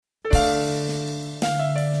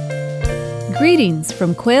Greetings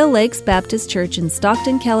from Quail Lakes Baptist Church in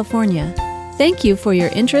Stockton, California. Thank you for your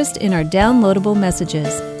interest in our downloadable messages.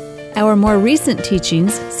 Our more recent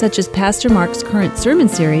teachings, such as Pastor Mark's current sermon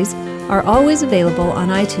series, are always available on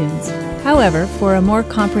iTunes. However, for a more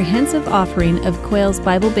comprehensive offering of Quail's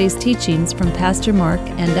Bible-based teachings from Pastor Mark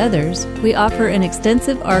and others, we offer an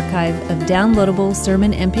extensive archive of downloadable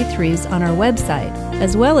sermon MP3s on our website,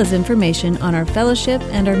 as well as information on our fellowship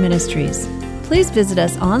and our ministries. Please visit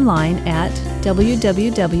us online at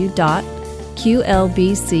www.qlbc.org.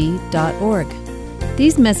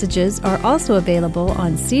 These messages are also available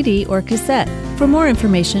on CD or cassette. For more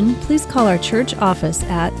information, please call our church office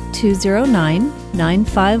at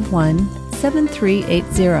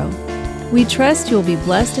 209-951-7380. We trust you will be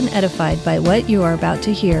blessed and edified by what you are about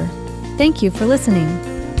to hear. Thank you for listening.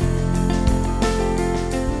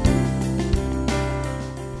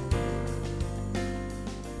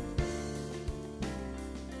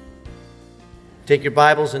 Take your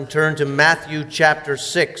Bibles and turn to Matthew chapter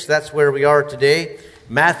 6. That's where we are today.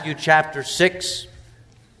 Matthew chapter 6.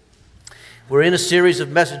 We're in a series of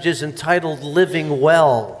messages entitled Living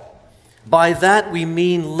Well. By that we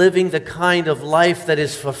mean living the kind of life that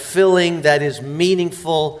is fulfilling, that is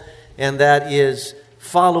meaningful, and that is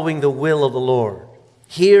following the will of the Lord.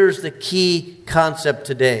 Here's the key concept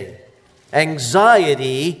today.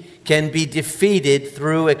 Anxiety can be defeated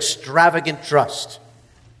through extravagant trust.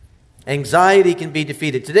 Anxiety can be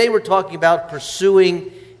defeated. Today we're talking about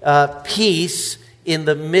pursuing peace in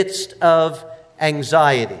the midst of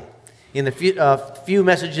anxiety. In the few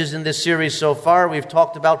messages in this series so far, we've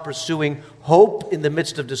talked about pursuing hope in the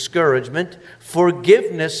midst of discouragement,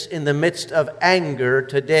 forgiveness in the midst of anger.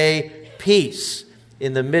 Today, peace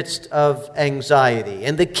in the midst of anxiety.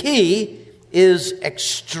 And the key is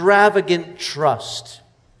extravagant trust.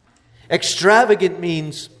 Extravagant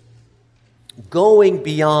means going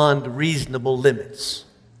beyond reasonable limits.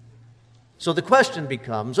 So the question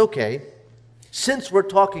becomes, okay, since we're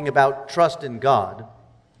talking about trust in God,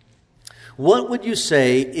 what would you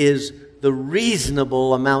say is the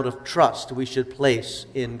reasonable amount of trust we should place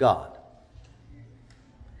in God?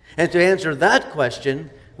 And to answer that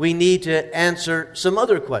question, we need to answer some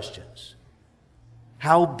other questions.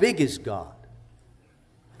 How big is God?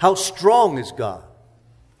 How strong is God?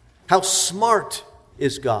 How smart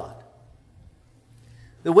is God?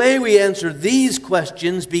 The way we answer these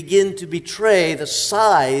questions begin to betray the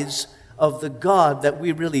size of the God that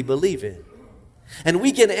we really believe in. And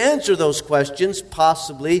we can answer those questions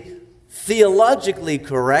possibly theologically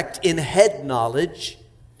correct in head knowledge.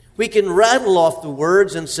 We can rattle off the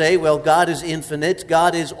words and say, well, God is infinite,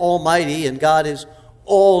 God is almighty, and God is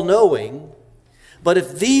all-knowing. But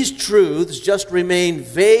if these truths just remain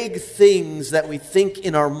vague things that we think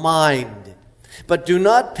in our mind, but do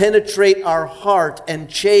not penetrate our heart and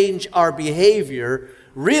change our behavior,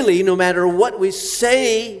 really, no matter what we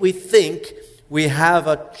say, we think, we have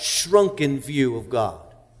a shrunken view of God.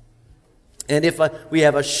 And if we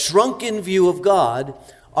have a shrunken view of God,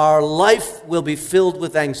 our life will be filled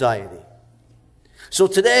with anxiety. So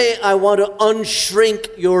today, I want to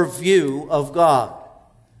unshrink your view of God.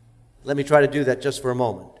 Let me try to do that just for a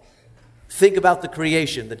moment. Think about the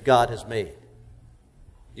creation that God has made.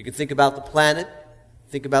 You can think about the planet,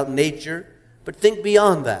 think about nature, but think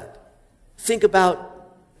beyond that. Think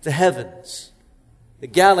about the heavens, the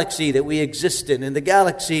galaxy that we exist in, and the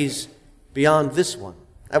galaxies beyond this one.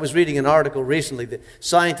 I was reading an article recently that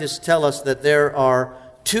scientists tell us that there are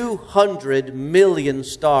 200 million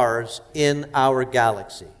stars in our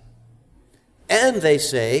galaxy. And they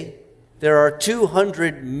say there are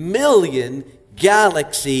 200 million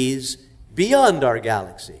galaxies beyond our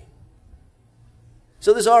galaxy.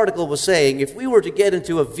 So this article was saying if we were to get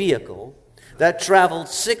into a vehicle that traveled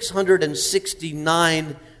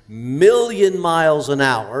 669 million miles an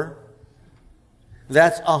hour,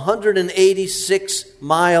 that's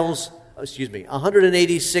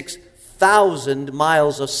 186,000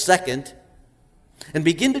 miles a second, and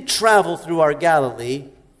begin to travel through our Galilee,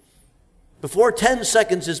 before 10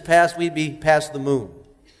 seconds is passed, we'd be past the moon.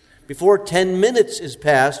 Before 10 minutes is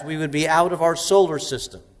passed, we would be out of our solar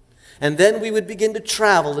system. And then we would begin to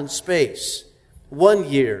travel in space. 1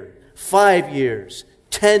 year, 5 years,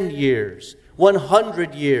 10 years,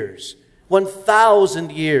 100 years,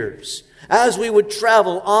 1,000 years. As we would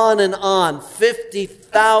travel on,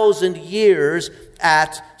 50,000 years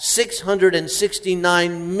at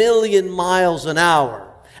 669 million miles an hour.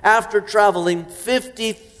 After traveling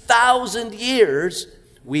 50,000 years,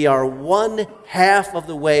 we are 1/2 of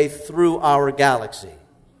the way through our galaxy.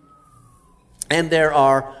 And there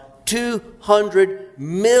are 200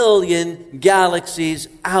 million galaxies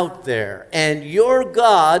out there. And your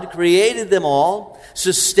God created them all,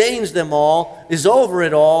 sustains them all, is over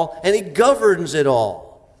it all, and He governs it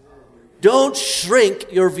all. Don't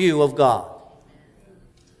shrink your view of God.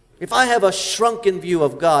 If I have a shrunken view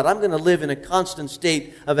of God, I'm going to live in a constant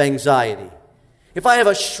state of anxiety. If I have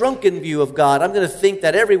a shrunken view of God, I'm going to think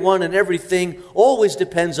that everyone and everything always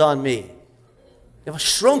depends on me. If I have a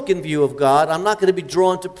shrunken view of God, I'm not going to be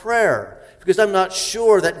drawn to prayer because I'm not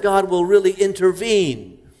sure that God will really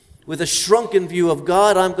intervene. With a shrunken view of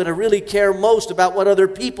God, I'm going to really care most about what other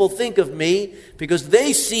people think of me because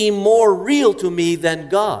they seem more real to me than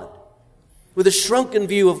God. With a shrunken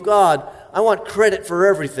view of God, I want credit for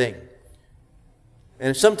everything.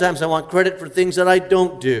 And sometimes I want credit for things that I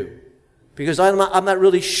don't do. Because I'm not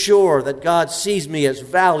really sure that God sees me as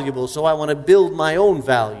valuable, so I want to build my own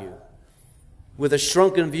value. With a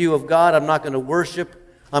shrunken view of God, I'm not going to worship.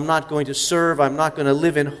 I'm not going to serve. I'm not going to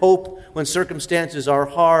live in hope when circumstances are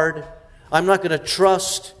hard. I'm not going to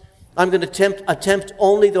trust. I'm going to attempt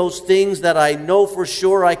only those things that I know for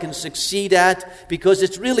sure I can succeed at because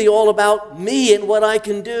it's really all about me and what I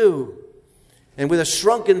can do. And with a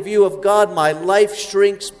shrunken view of God, my life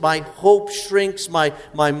shrinks, my hope shrinks, my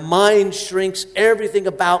mind shrinks. Everything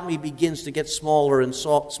about me begins to get smaller and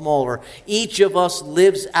smaller. Each of us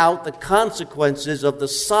lives out the consequences of the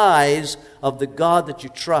size of the God that you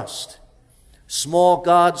trust. Small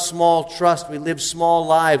God, small trust. We live small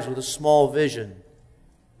lives with a small vision.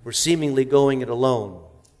 We're seemingly going it alone.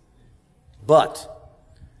 But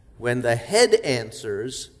when the head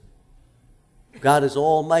answers, God is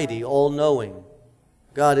almighty, all-knowing.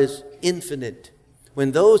 God is infinite.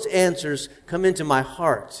 When those answers come into my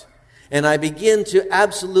heart and I begin to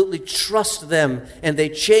absolutely trust them and they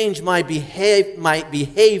change my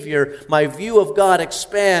behavior, my view of God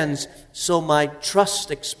expands, so my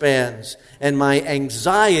trust expands and my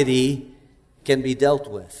anxiety can be dealt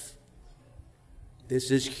with.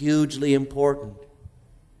 This is hugely important.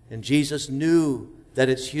 And Jesus knew that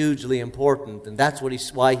it's hugely important. And that's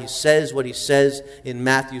why he says what he says in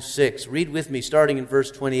Matthew 6. Read with me, starting in verse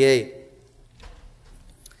 28.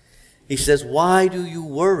 He says, "Why do you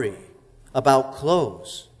worry about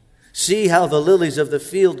clothes? See how the lilies of the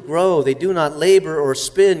field grow. They do not labor or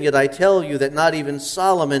spin, yet I tell you that not even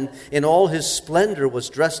Solomon in all his splendor was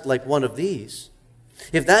dressed like one of these.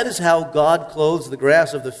 If that is how God clothes the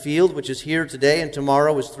grass of the field, which is here today and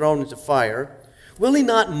tomorrow is thrown into fire, will He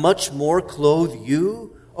not much more clothe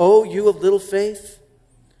you, O you of little faith?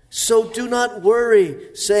 So do not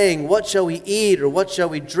worry, saying, what shall we eat, or what shall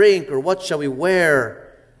we drink, or what shall we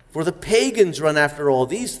wear? For the pagans run after all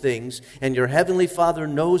these things, and your heavenly Father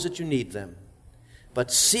knows that you need them.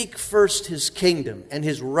 But seek first His kingdom and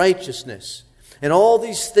His righteousness, and all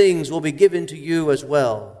these things will be given to you as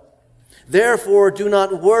well. Therefore, do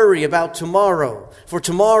not worry about tomorrow, for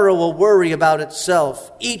tomorrow will worry about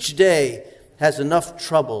itself. Each day has enough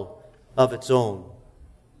trouble of its own."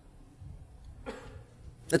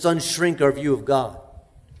 Let's unshrink our view of God.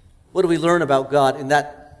 What do we learn about God in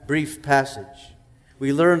that brief passage?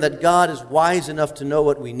 We learn that God is wise enough to know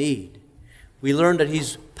what we need. We learn that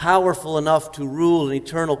He's powerful enough to rule an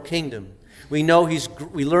eternal kingdom. We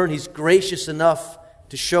learn He's gracious enough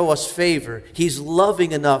to show us favor. He's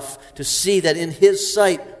loving enough to see that in His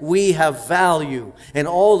sight we have value. And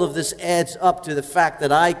all of this adds up to the fact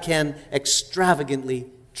that I can extravagantly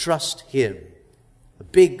trust Him. A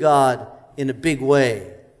big God in a big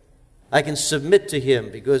way. I can submit to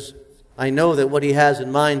Him because I know that what He has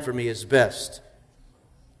in mind for me is best.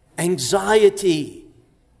 Anxiety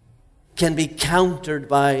can be countered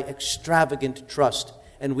by extravagant trust,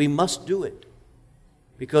 and we must do it.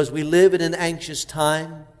 Because we live in an anxious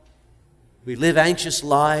time. We live anxious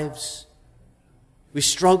lives. We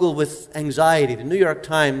struggle with anxiety. The New York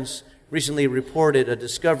Times recently reported a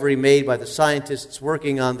discovery made by the scientists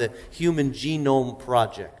working on the Human Genome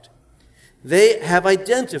Project. They have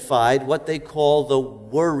identified what they call the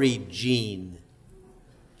worry gene.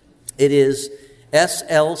 It is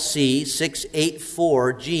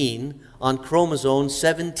SLC684 gene on chromosome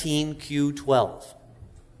 17q12.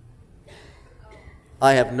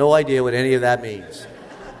 I have no idea what any of that means.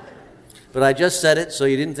 But I just said it so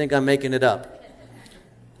you didn't think I'm making it up.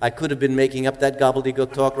 I could have been making up that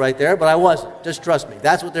gobbledygook talk right there, but I wasn't. Just trust me.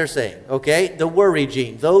 That's what they're saying, okay? The worry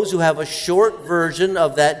gene. Those who have a short version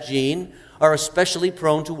of that gene are especially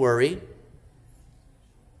prone to worry.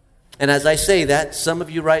 And as I say that, some of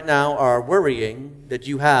you right now are worrying that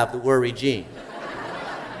you have the worry gene.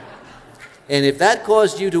 And if that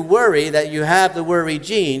caused you to worry that you have the worry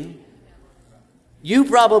gene, you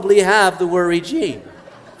probably have the worry gene.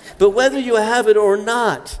 But whether you have it or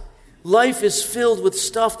not, Life is filled with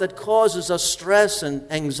stuff that causes us stress and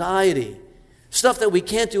anxiety. Stuff that we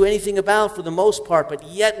can't do anything about for the most part, but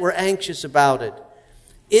yet we're anxious about it.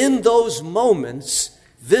 In those moments,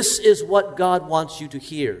 this is what God wants you to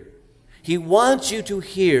hear. He wants you to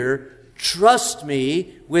hear, trust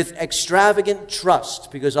me with extravagant trust,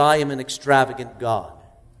 because I am an extravagant God.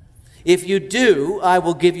 If you do, I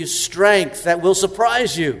will give you strength that will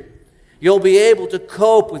surprise you. You'll be able to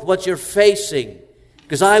cope with what you're facing,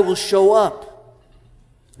 because I will show up.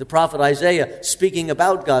 The prophet Isaiah, speaking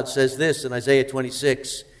about God, says this in Isaiah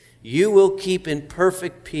 26, "You will keep in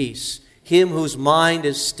perfect peace him whose mind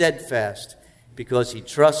is steadfast, because he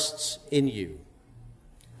trusts in you."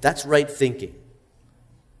 That's right thinking.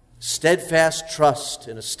 Steadfast trust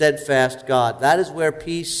in a steadfast God. That is where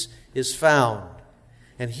peace is found.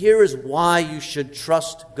 And here is why you should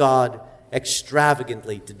trust God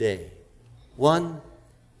extravagantly today. One,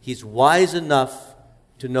 He's wise enough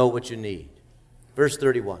to know what you need. Verse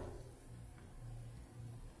 31.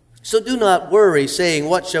 "So do not worry, saying,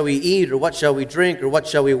 'What shall we eat, or what shall we drink, or what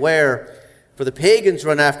shall we wear?' For the pagans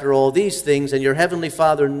run after all these things, and your heavenly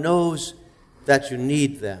Father knows that you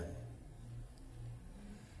need them."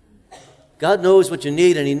 God knows what you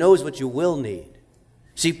need, and He knows what you will need.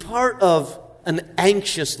 See, part of an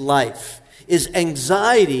anxious life is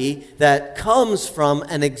anxiety that comes from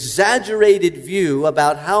an exaggerated view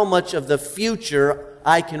about how much of the future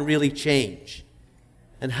I can really change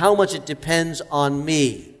and how much it depends on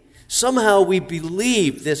me. Somehow we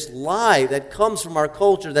believe this lie that comes from our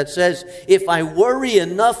culture that says, if I worry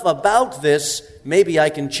enough about this, maybe I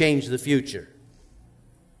can change the future.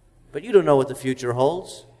 But you don't know what the future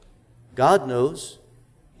holds. God knows.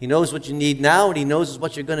 He knows what you need now, and He knows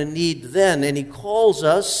what you're going to need then. And He calls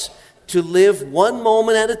us to live one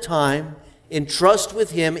moment at a time in trust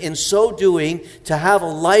with Him, in so doing, to have a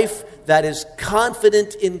life that is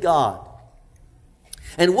confident in God.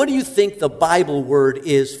 And what do you think the Bible word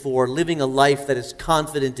is for living a life that is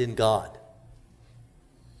confident in God?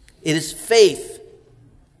 It is faith.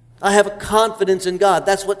 I have a confidence in God.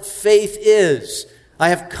 That's what faith is. I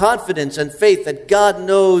have confidence and faith that God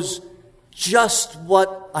knows just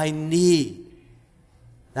what I need.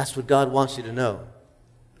 That's what God wants you to know.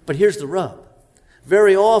 But here's the rub.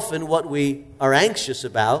 Very often what we are anxious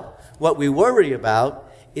about, what we worry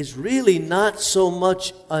about, is really not so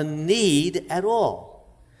much a need at all.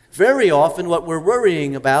 Very often what we're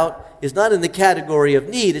worrying about is not in the category of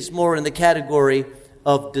need, it's more in the category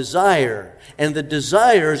of desire. And the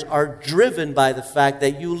desires are driven by the fact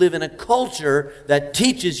that you live in a culture that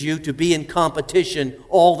teaches you to be in competition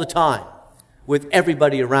all the time with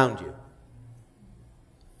everybody around you.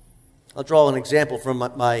 I'll draw an example from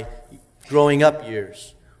my growing up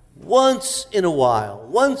years. Once in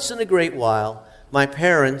a great while, my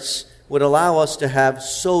parents would allow us to have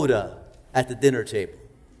soda at the dinner table.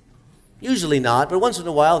 Usually not, but once in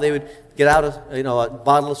a while they would get out a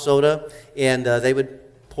bottle of soda, and they would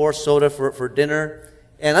pour soda for dinner.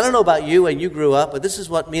 And I don't know about you, and you grew up, but this is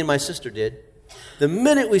what me and my sister did. The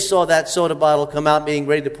minute we saw that soda bottle come out being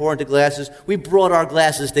ready to pour into glasses, we brought our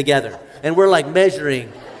glasses together. And we're like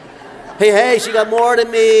measuring. Hey, she got more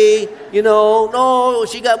than me. No,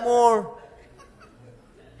 she got more.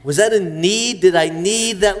 Was that a need? Did I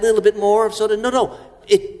need that little bit more of soda? No.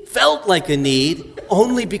 It felt like a need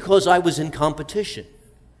only because I was in competition.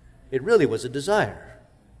 It really was a desire.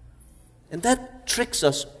 And that tricks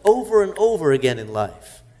us over and over again in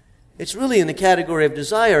life. It's really in the category of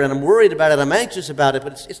desire, and I'm worried about it, I'm anxious about it,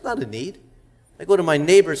 but it's not a need. I go to my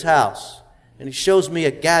neighbor's house, and he shows me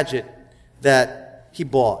a gadget that he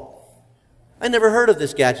bought. I never heard of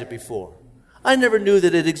this gadget before. I never knew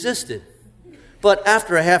that it existed. But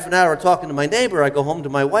after a half an hour talking to my neighbor, I go home to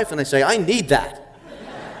my wife and I say, I need that.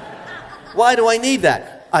 Why do I need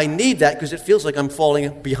that? I need that because it feels like I'm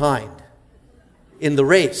falling behind in the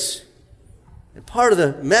race. And part of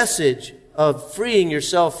the message of freeing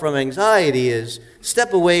yourself from anxiety is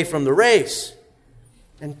step away from the race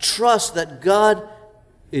and trust that God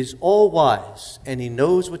is all wise and He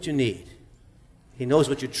knows what you need. He knows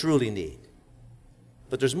what you truly need.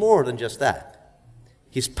 But there's more than just that.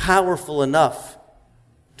 He's powerful enough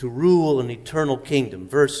to rule an eternal kingdom.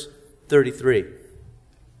 Verse 33.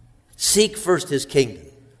 Seek first His kingdom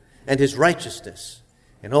and His righteousness,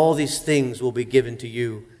 and all these things will be given to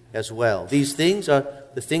you as well. These things are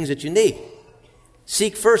the things that you need.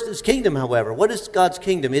 Seek first His kingdom, however. What is God's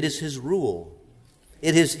kingdom? It is His rule.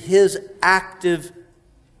 It is His active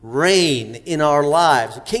reign in our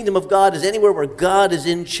lives. The kingdom of God is anywhere where God is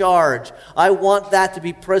in charge. I want that to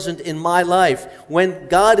be present in my life. When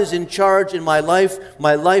God is in charge in my life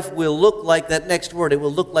will look like that next word. It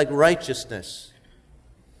will look like righteousness.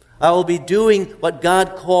 I will be doing what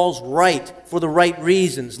God calls right for the right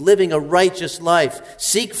reasons, living a righteous life.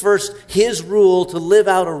 Seek first His rule to live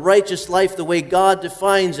out a righteous life the way God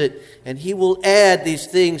defines it, and He will add these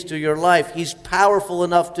things to your life. He's powerful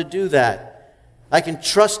enough to do that. I can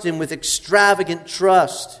trust Him with extravagant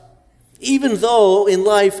trust, even though in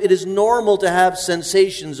life it is normal to have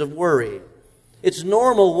sensations of worry. It's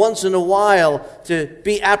normal once in a while to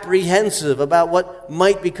be apprehensive about what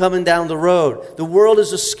might be coming down the road. The world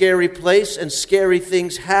is a scary place and scary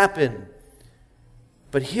things happen.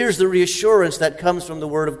 But here's the reassurance that comes from the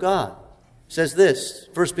Word of God. It says this,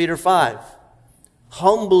 1 Peter 5.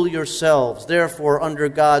 Humble yourselves, therefore, under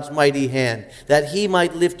God's mighty hand, that He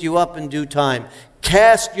might lift you up in due time.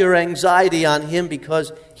 Cast your anxiety on Him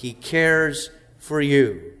because He cares for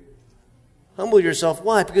you. Humble yourself.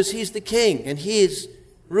 Why? Because He's the King and He is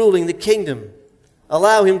ruling the kingdom.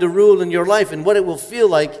 Allow Him to rule in your life, and what it will feel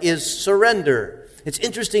like is surrender. It's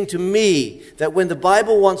interesting to me that when the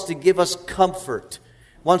Bible wants to give us comfort,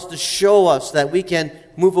 wants to show us that we can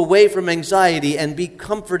move away from anxiety and be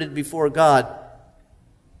comforted before God,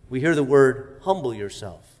 we hear the word, humble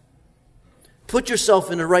yourself. Put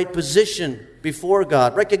yourself in the right position before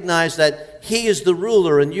God. Recognize that He is the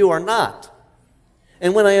ruler and you are not.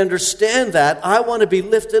 And when I understand that, I want to be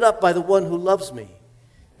lifted up by the one who loves me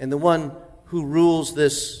and the one who rules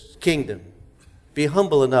this kingdom. Be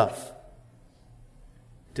humble enough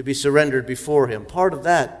to be surrendered before Him. Part of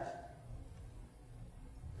that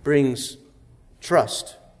brings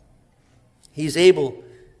trust. He's able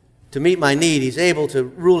to meet my need. He's able to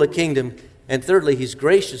rule a kingdom. And thirdly, He's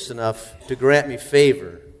gracious enough to grant me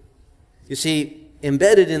favor. You see,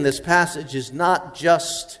 embedded in this passage is not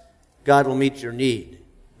just God will meet your need.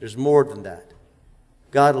 There's more than that.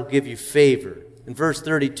 God will give you favor. In verse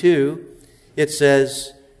 32, it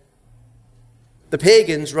says, the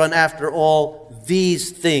pagans run after all these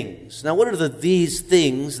things. Now, what are the these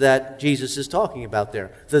things that Jesus is talking about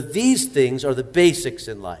there? The these things are the basics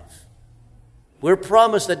in life. We're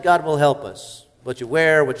promised that God will help us. What you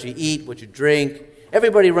wear, what you eat, what you drink.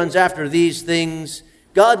 Everybody runs after these things.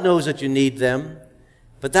 God knows that you need them.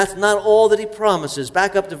 But that's not all that He promises.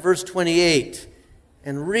 Back up to verse 28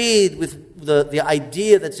 and read with the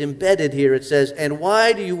idea that's embedded here. It says, and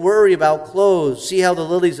why do you worry about clothes? See how the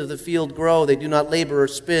lilies of the field grow. They do not labor or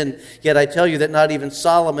spin. Yet I tell you that not even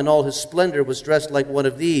Solomon in all his splendor was dressed like one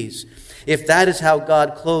of these. If that is how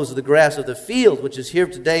God clothes the grass of the field, which is here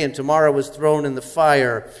today and tomorrow is thrown in the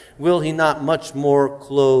fire, will He not much more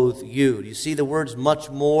clothe you? Do you see the words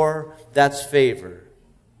much more? That's favor.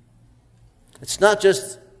 It's not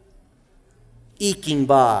just eking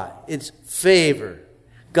by. It's favor.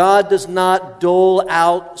 God does not dole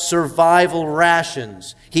out survival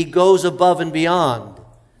rations. He goes above and beyond.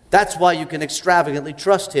 That's why you can extravagantly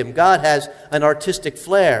trust Him. God has an artistic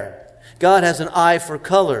flair. God has an eye for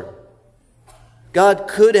color. God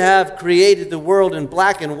could have created the world in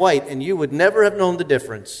black and white, and you would never have known the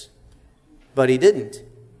difference. But He didn't.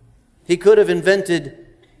 He could have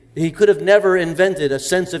never invented a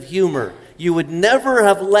sense of humor. You would never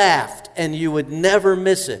have laughed, and you would never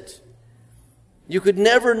miss it. You could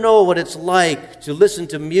never know what it's like to listen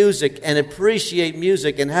to music and appreciate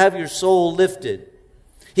music and have your soul lifted.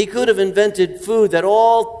 He could have invented food that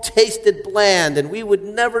all tasted bland, and we would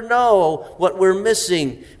never know what we're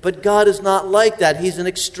missing. But God is not like that. He's an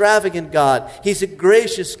extravagant God. He's a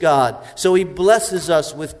gracious God. So He blesses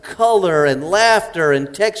us with color and laughter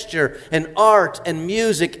and texture and art and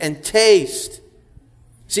music and taste.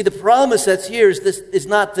 See, the promise that's here is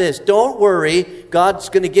not this. Don't worry, God's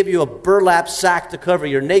going to give you a burlap sack to cover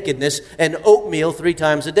your nakedness and oatmeal 3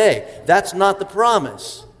 times a day. That's not the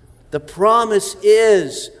promise. The promise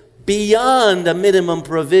is beyond a minimum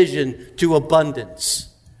provision to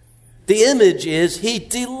abundance. The image is He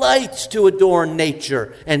delights to adorn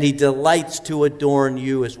nature, and He delights to adorn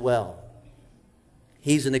you as well.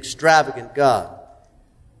 He's an extravagant God.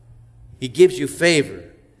 He gives you favor.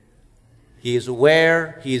 He is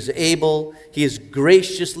aware, He is able, He is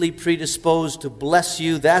graciously predisposed to bless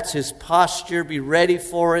you. That's His posture. Be ready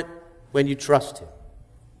for it when you trust Him.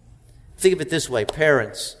 Think of it this way,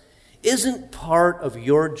 parents. Isn't part of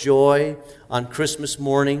your joy on Christmas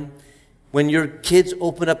morning when your kids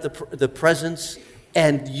open up the presents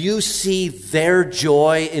and you see their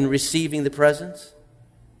joy in receiving the presents?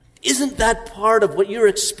 Isn't that part of what you're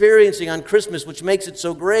experiencing on Christmas, which makes it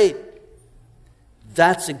so great?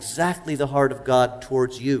 That's exactly the heart of God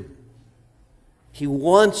towards you. He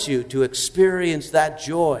wants you to experience that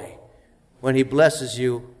joy when He blesses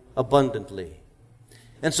you abundantly.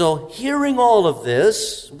 And so, hearing all of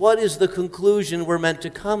this, what is the conclusion we're meant to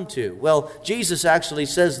come to? Well, Jesus actually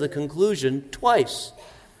says the conclusion twice.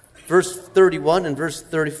 verse 31 and verse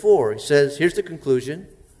 34. He says, here's the conclusion.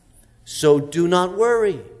 So do not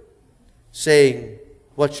worry, saying,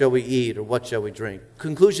 what shall we eat or what shall we drink?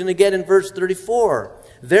 Conclusion again in verse 34.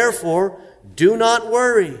 Therefore, do not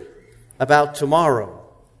worry about tomorrow,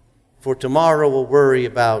 for tomorrow will worry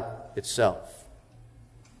about itself.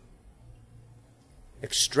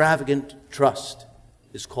 Extravagant trust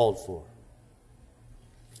is called for.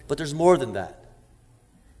 But there's more than that.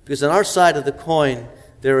 Because on our side of the coin,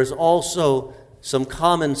 there is also some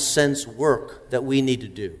common sense work that we need to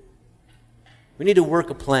do. We need to work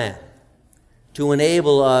a plan to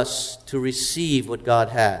enable us to receive what God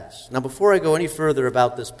has. Now, before I go any further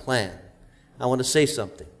about this plan, I want to say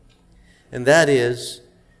something. And that is,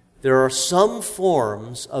 there are some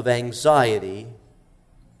forms of anxiety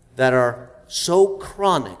that are so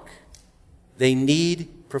chronic, they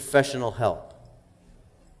need professional help.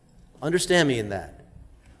 Understand me in that.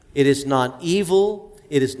 It is not evil,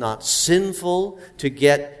 it is not sinful to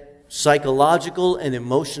get psychological and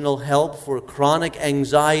emotional help for chronic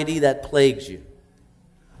anxiety that plagues you.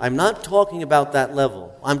 I'm not talking about that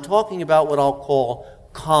level. I'm talking about what I'll call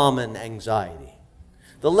common anxiety.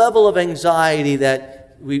 The level of anxiety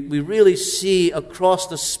that we really see across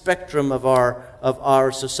the spectrum of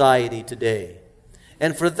our society today.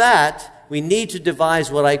 And for that, we need to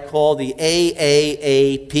devise what I call the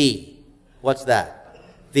AAAP. What's that?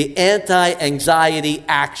 The Anti-Anxiety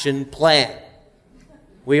Action Plan.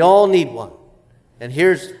 We all need one. And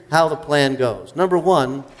here's how the plan goes. Number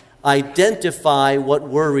one, identify what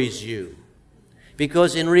worries you.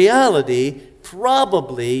 Because in reality,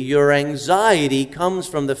 probably your anxiety comes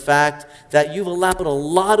from the fact that you've allowed a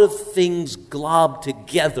lot of things globbed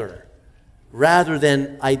together rather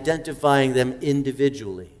than identifying them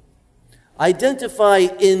individually. Identify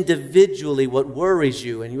individually what worries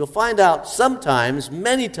you, and you'll find out sometimes,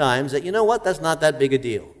 many times, that you know what, that's not that big a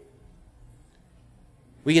deal.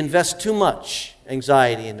 We invest too much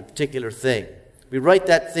anxiety in a particular thing. We write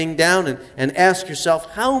that thing down and ask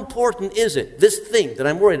yourself, how important is it, this thing that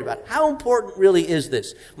I'm worried about? How important really is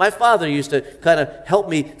this? My father used to kind of help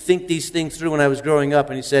me think these things through when I was growing up,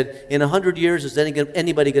 and he said, in 100 years, is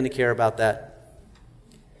anybody going to care about that?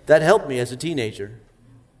 That helped me as a teenager.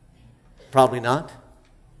 Probably not.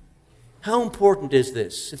 How important is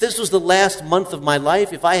this? If this was the last month of my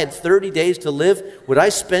life, if I had 30 days to live, would I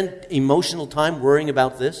spend emotional time worrying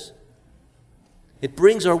about this? It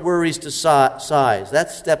brings our worries to size.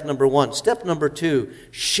 That's step number one. Step number two,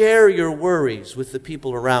 share your worries with the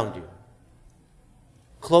people around you.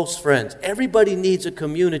 Close friends. Everybody needs a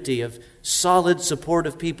community of solid,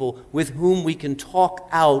 supportive people with whom we can talk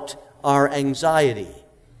out our anxiety.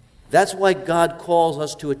 That's why God calls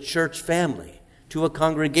us to a church family, to a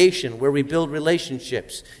congregation where we build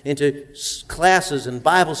relationships, into classes and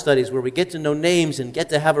Bible studies where we get to know names and get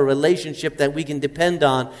to have a relationship that we can depend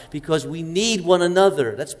on because we need one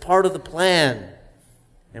another. That's part of the plan.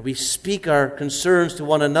 And we speak our concerns to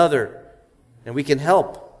one another, and we can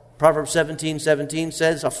help. Proverbs 17:17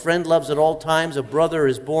 says, a friend loves at all times, a brother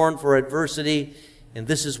is born for adversity. And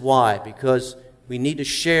this is why, because we need to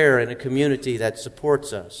share in a community that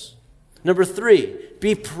supports us. Number three,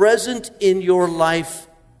 be present in your life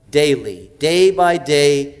daily. Day by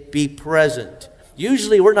day, be present.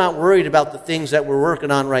 Usually we're not worried about the things that we're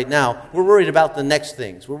working on right now. We're worried about the next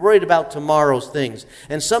things. We're worried about tomorrow's things.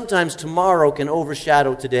 And sometimes tomorrow can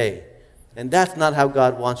overshadow today. And that's not how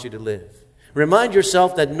God wants you to live. Remind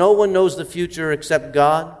yourself that no one knows the future except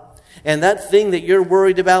God. And that thing that you're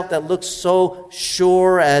worried about that looks so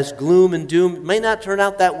sure as gloom and doom may not turn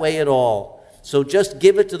out that way at all. So just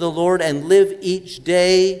give it to the Lord and live each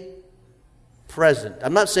day present.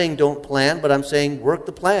 I'm not saying don't plan, but I'm saying work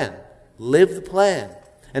the plan. Live the plan.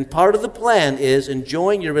 And part of the plan is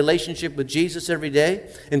enjoying your relationship with Jesus every day,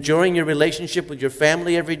 enjoying your relationship with your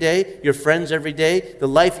family every day, your friends every day, the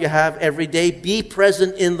life you have every day. Be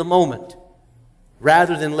present in the moment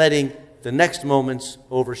rather than letting the next moments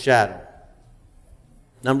overshadow.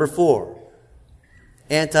 Number 4,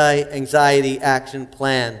 anti-anxiety action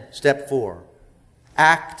plan. Step 4.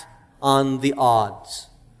 Act on the odds.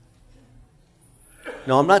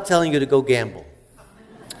 No, I'm not telling you to go gamble.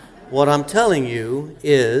 What I'm telling you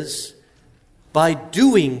is, by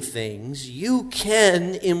doing things, you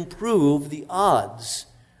can improve the odds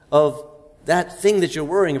of that thing that you're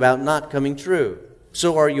worrying about not coming true.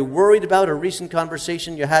 So are you worried about a recent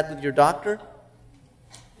conversation you had with your doctor?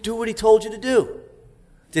 Do what he told you to do.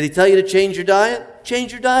 Did he tell you to change your diet?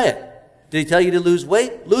 Change your diet. Did he tell you to lose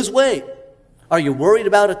weight? Lose weight. Are you worried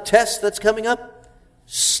about a test that's coming up?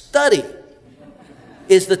 Study.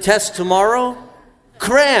 Is the test tomorrow?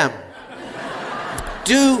 Cram.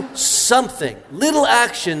 Do something. Little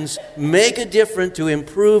actions make a difference to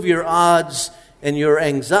improve your odds, and your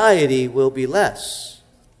anxiety will be less.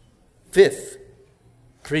 Fifth,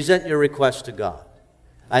 present your request to God.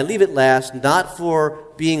 I leave it last, not for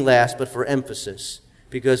being last, but for emphasis.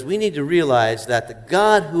 Because we need to realize that the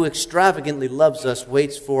God who extravagantly loves us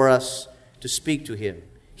waits for us to speak to Him.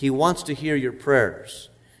 He wants to hear your prayers.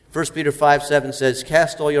 1 Peter 5:7 says,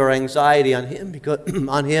 cast all your anxiety on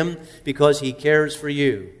Him because He cares for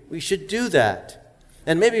you. We should do that.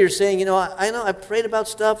 And maybe you're saying, I know I prayed about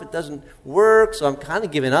stuff, it doesn't work, so I'm kind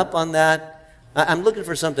of giving up on that. I'm looking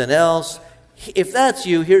for something else. If that's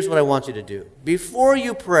you, here's what I want you to do. Before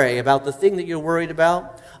you pray about the thing that you're worried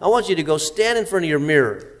about, I want you to go stand in front of your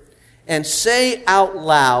mirror and say out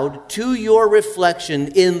loud to your reflection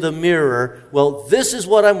in the mirror, well, this is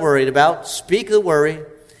what I'm worried about. Speak the worry.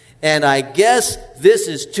 And I guess this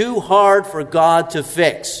is too hard for God to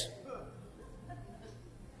fix.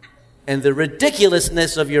 And the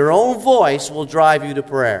ridiculousness of your own voice will drive you to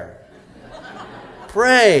prayer.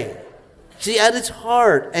 Pray. See, at its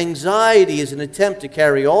heart, anxiety is an attempt to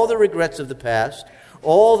carry all the regrets of the past,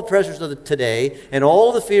 all the pressures of the today, and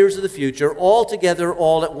all the fears of the future, all together,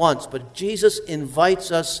 all at once. But Jesus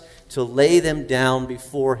invites us to lay them down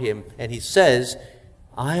before Him. And He says,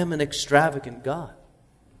 I am an extravagant God.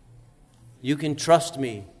 You can trust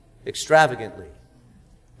me extravagantly.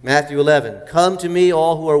 Matthew 11, come to me,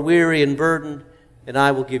 all who are weary and burdened, and I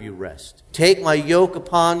will give you rest. Take my yoke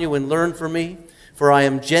upon you and learn from me, for I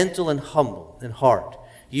am gentle and humble in heart.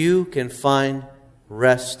 You can find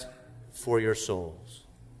rest for your souls.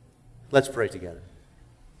 Let's pray together.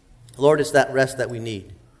 Lord, it's that rest that we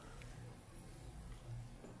need.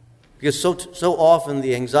 Because so often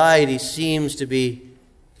the anxiety seems to be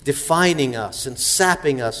defining us and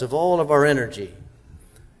sapping us of all of our energy.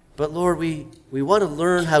 But Lord, we want to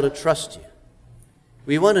learn how to trust you.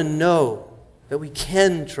 We want to know that we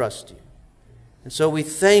can trust you. And so we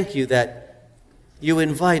thank you that you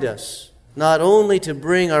invite us not only to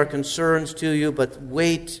bring our concerns to you, but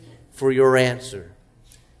wait for your answer.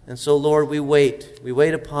 And so, Lord, we wait. We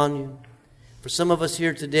wait upon you. For some of us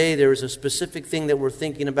here today, there is a specific thing that we're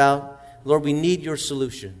thinking about. Lord, we need your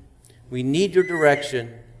solution. We need your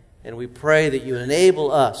direction. And we pray that you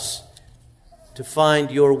enable us to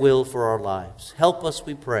find your will for our lives. Help us,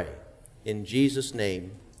 we pray. In Jesus'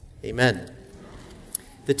 name, amen.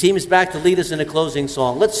 The team is back to lead us in a closing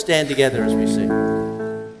song. Let's stand together as we sing.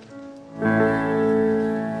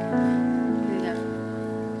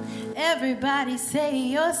 Everybody say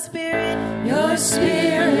your spirit lives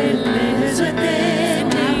within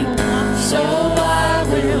me. So I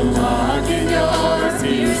will walk in your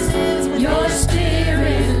peace. Your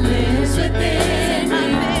spirit lives within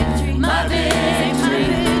me. My victory,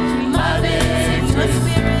 my victory.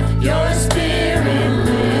 Your spirit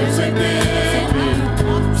lives within me.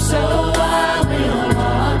 So I will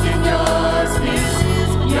walk in your peace.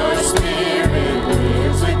 Your spirit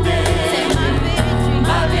lives within me.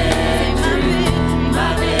 My victory.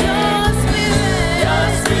 Your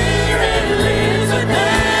spirit lives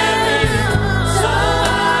within me, so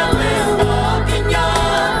I will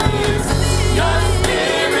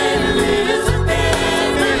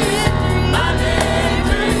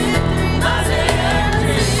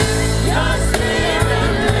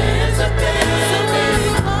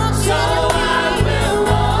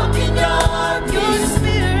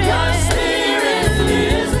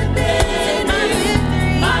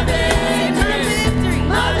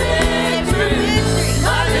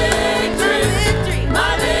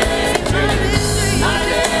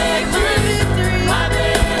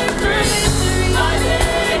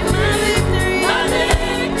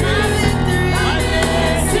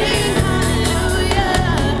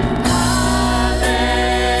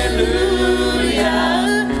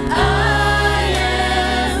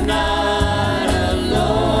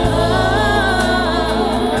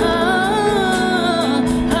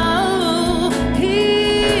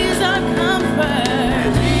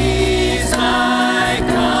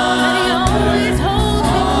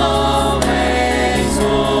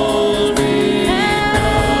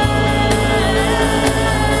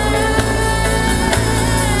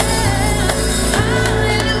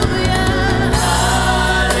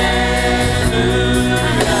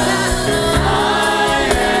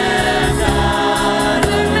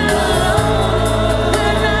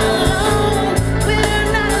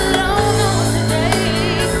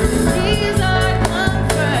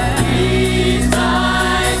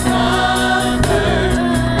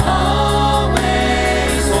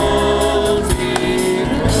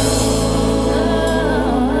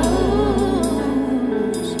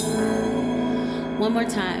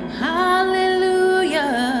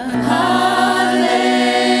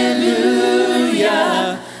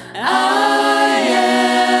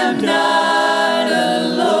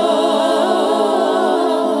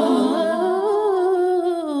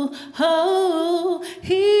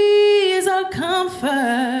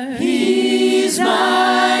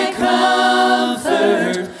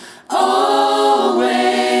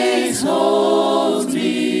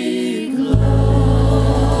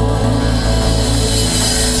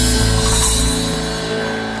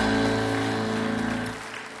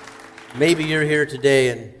Maybe you're here today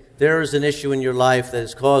and there is an issue in your life that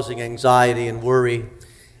is causing anxiety and worry,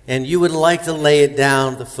 and you would like to lay it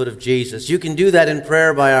down at the foot of Jesus. You can do that in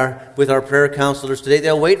prayer with our prayer counselors today.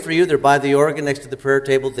 They'll wait for you. They're by the organ next to the prayer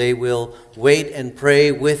table. They will wait and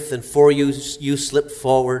pray with and for you. You slip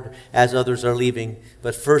forward as others are leaving.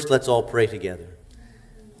 But first, let's all pray together.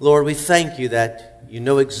 Lord, we thank you that you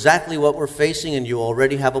know exactly what we're facing and you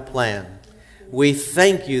already have a plan. We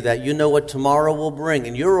thank you that you know what tomorrow will bring,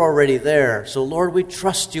 and you're already there. So, Lord, we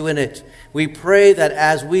trust you in it. We pray that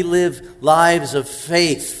as we live lives of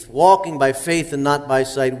faith, walking by faith and not by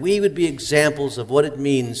sight, we would be examples of what it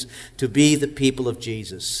means to be the people of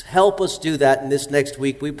Jesus. Help us do that in this next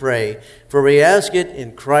week, we pray. For we ask it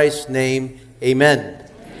in Christ's name, amen.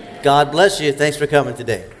 God bless you. Thanks for coming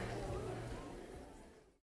today.